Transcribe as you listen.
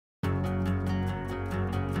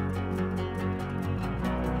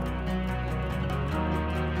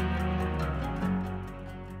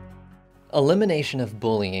Elimination of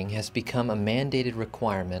bullying has become a mandated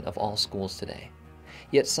requirement of all schools today.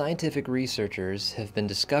 Yet scientific researchers have been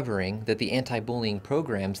discovering that the anti-bullying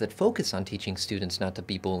programs that focus on teaching students not to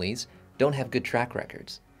be bullies don't have good track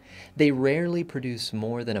records. They rarely produce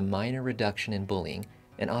more than a minor reduction in bullying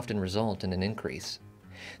and often result in an increase.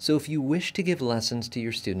 So if you wish to give lessons to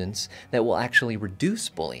your students that will actually reduce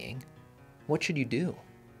bullying, what should you do?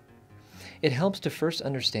 It helps to first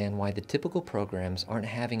understand why the typical programs aren't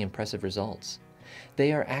having impressive results.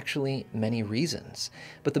 There are actually many reasons,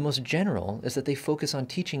 but the most general is that they focus on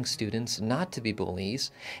teaching students not to be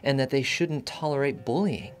bullies and that they shouldn't tolerate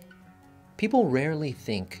bullying. People rarely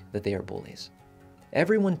think that they are bullies.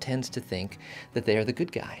 Everyone tends to think that they are the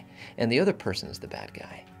good guy and the other person is the bad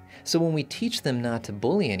guy. So when we teach them not to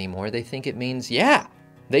bully anymore, they think it means, yeah,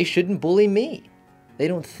 they shouldn't bully me. They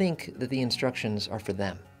don't think that the instructions are for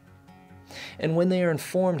them. And when they are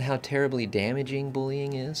informed how terribly damaging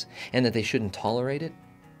bullying is and that they shouldn't tolerate it,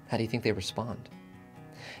 how do you think they respond?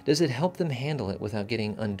 Does it help them handle it without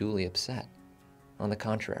getting unduly upset? On the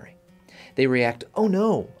contrary, they react, oh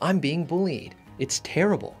no, I'm being bullied. It's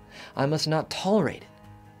terrible. I must not tolerate it.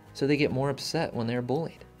 So they get more upset when they're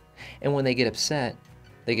bullied. And when they get upset,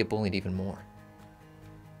 they get bullied even more.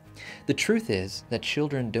 The truth is that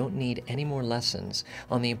children don't need any more lessons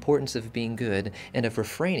on the importance of being good and of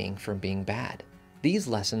refraining from being bad. These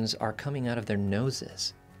lessons are coming out of their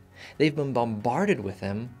noses. They've been bombarded with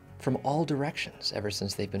them from all directions ever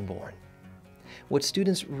since they've been born. What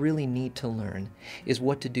students really need to learn is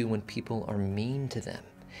what to do when people are mean to them,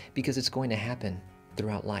 because it's going to happen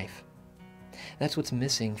throughout life. That's what's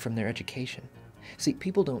missing from their education. See,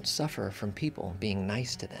 people don't suffer from people being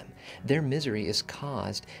nice to them. Their misery is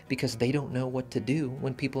caused because they don't know what to do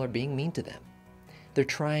when people are being mean to them. They're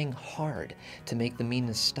trying hard to make the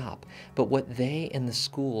meanness stop, but what they and the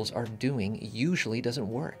schools are doing usually doesn't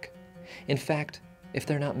work. In fact, if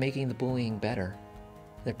they're not making the bullying better,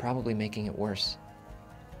 they're probably making it worse.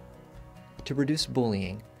 To reduce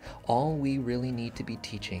bullying, all we really need to be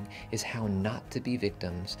teaching is how not to be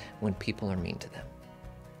victims when people are mean to them.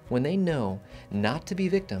 When they know not to be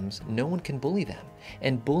victims, no one can bully them,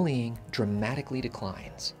 and bullying dramatically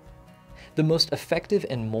declines. The most effective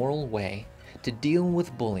and moral way to deal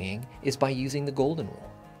with bullying is by using the Golden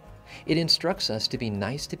Rule. It instructs us to be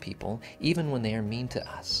nice to people even when they are mean to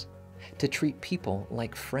us, to treat people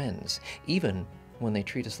like friends even when they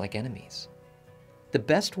treat us like enemies. The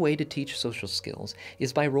best way to teach social skills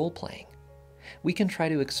is by role-playing. We can try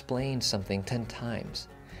to explain something 10 times,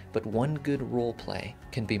 but one good role play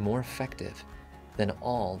can be more effective than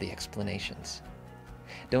all the explanations.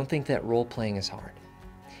 Don't think that role playing is hard.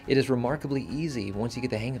 It is remarkably easy once you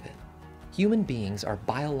get the hang of it. Human beings are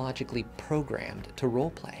biologically programmed to role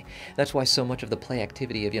play. That's why so much of the play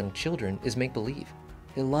activity of young children is make-believe.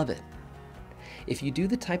 They love it. If you do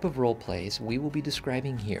the type of role plays we will be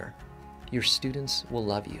describing here, your students will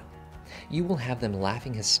love you. You will have them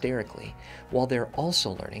laughing hysterically while they're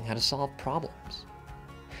also learning how to solve problems.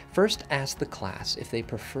 First, ask the class if they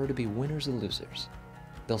prefer to be winners or losers.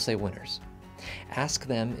 They'll say winners. Ask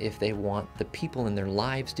them if they want the people in their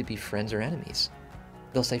lives to be friends or enemies.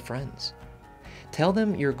 They'll say friends. Tell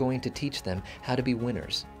them you're going to teach them how to be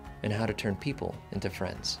winners and how to turn people into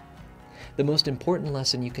friends. The most important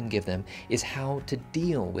lesson you can give them is how to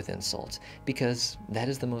deal with insults, because that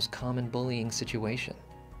is the most common bullying situation.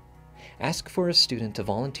 Ask for a student to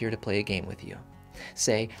volunteer to play a game with you.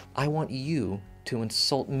 Say, I want you to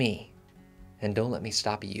insult me, and don't let me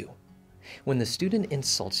stop you. When the student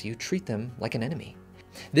insults you, treat them like an enemy.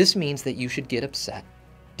 This means that you should get upset,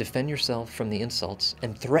 defend yourself from the insults,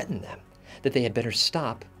 and threaten them that they had better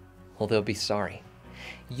stop or they'll be sorry.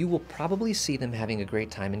 You will probably see them having a great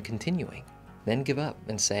time and continuing. Then give up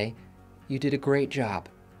and say, you did a great job.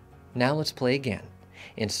 Now let's play again.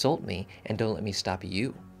 Insult me and don't let me stop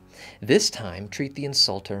you. This time, treat the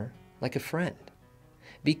insulter like a friend.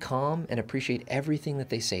 Be calm and appreciate everything that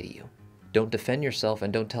they say to you. Don't defend yourself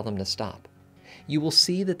and don't tell them to stop. You will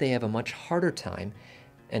see that they have a much harder time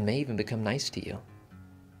and may even become nice to you.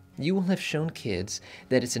 You will have shown kids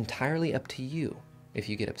that it's entirely up to you if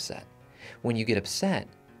you get upset. When you get upset,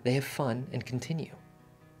 they have fun and continue.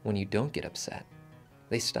 When you don't get upset,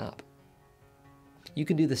 they stop. You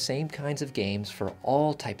can do the same kinds of games for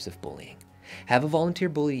all types of bullying. Have a volunteer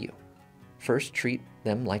bully you. First, treat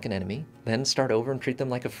them like an enemy, then start over and treat them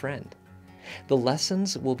like a friend. The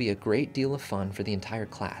lessons will be a great deal of fun for the entire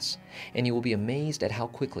class, and you will be amazed at how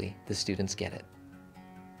quickly the students get it.